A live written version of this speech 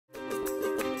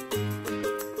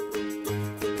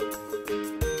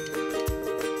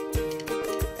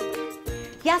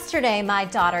Yesterday, my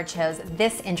daughter chose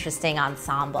this interesting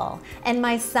ensemble, and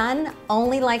my son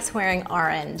only likes wearing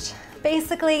orange.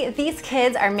 Basically, these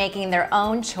kids are making their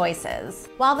own choices.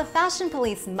 While the fashion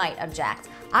police might object,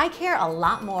 I care a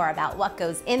lot more about what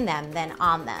goes in them than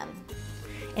on them.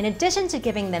 In addition to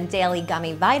giving them daily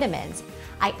gummy vitamins,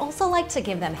 I also like to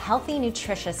give them healthy,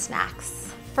 nutritious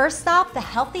snacks. First stop, the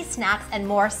Healthy Snacks and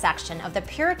More section of the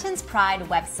Puritan's Pride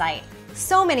website.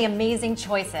 So many amazing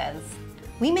choices.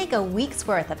 We make a week's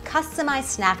worth of customized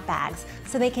snack bags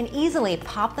so they can easily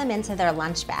pop them into their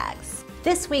lunch bags.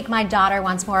 This week, my daughter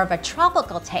wants more of a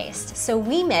tropical taste, so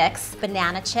we mix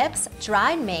banana chips,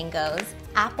 dried mangoes,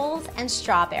 apples, and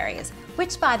strawberries,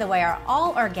 which by the way are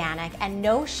all organic and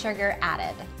no sugar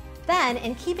added. Then,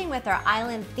 in keeping with our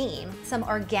island theme, some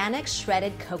organic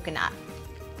shredded coconut.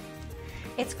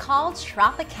 It's called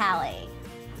Tropicali.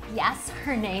 Yes,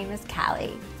 her name is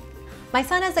Callie. My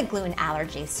son has a gluten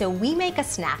allergy, so we make a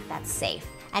snack that's safe,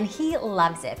 and he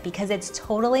loves it because it's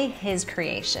totally his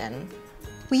creation.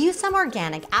 We use some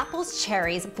organic apples,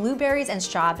 cherries, blueberries, and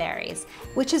strawberries,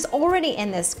 which is already in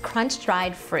this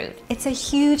crunch-dried fruit. It's a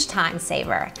huge time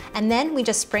saver. And then we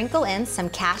just sprinkle in some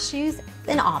cashews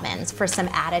and almonds for some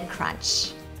added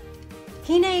crunch.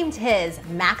 He named his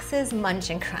Max's Munch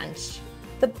and Crunch.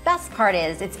 The best part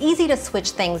is it's easy to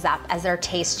switch things up as their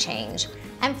tastes change.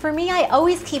 And for me, I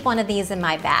always keep one of these in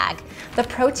my bag. The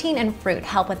protein and fruit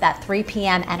help with that 3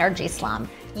 p.m. energy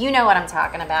slump. You know what I'm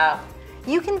talking about.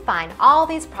 You can find all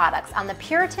these products on the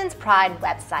Puritan's Pride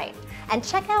website and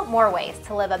check out more ways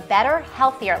to live a better,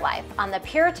 healthier life on the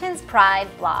Puritan's Pride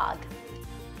blog.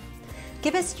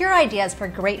 Give us your ideas for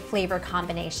great flavor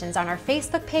combinations on our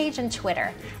Facebook page and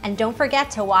Twitter. And don't forget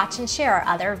to watch and share our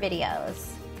other videos.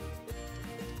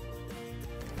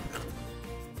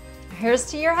 Here's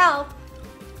to your health.